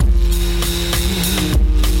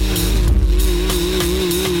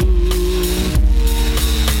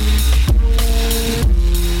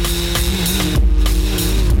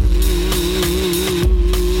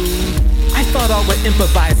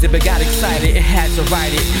you had to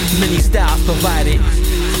write it. Many styles provided.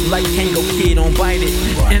 Like Kangol Kid on Bite It.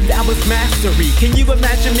 And that was mastery. Can you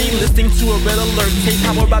imagine me listening to a red alert tape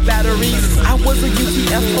powered by batteries? I was a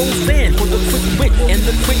UTFO fan for the quick wit and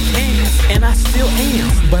the quick hands, and I still am.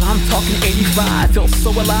 But I'm talking 85, felt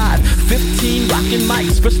so alive. 15 rocking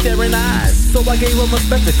mics for staring eyes. So I gave them a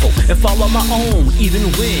spectacle and followed my own, even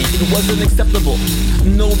when it wasn't acceptable.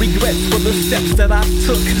 No regrets for the steps that I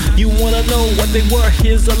took. You wanna know what they were?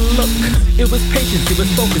 Here's a look. It was patience, it was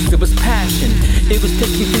focus, it was passion. It was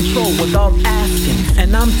taking control without asking.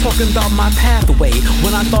 And I'm talking about my pathway.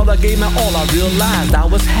 When I thought I gave my all, I realized I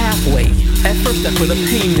was halfway. At first I put a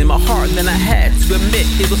pain in my heart, then I had to admit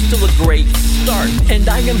it was still a great start. And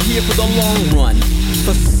I am here for the long run.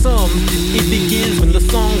 For some, it begins when the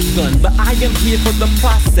song's done, but I am here for the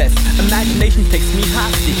process. Imagination takes me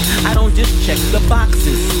hostage. I don't just check the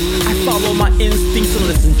boxes. I follow my instincts and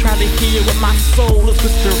listen, try to hear what my soul is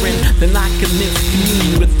whispering. Then I commence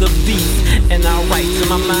communing with the beat, and I write till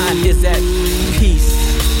my mind is at peace.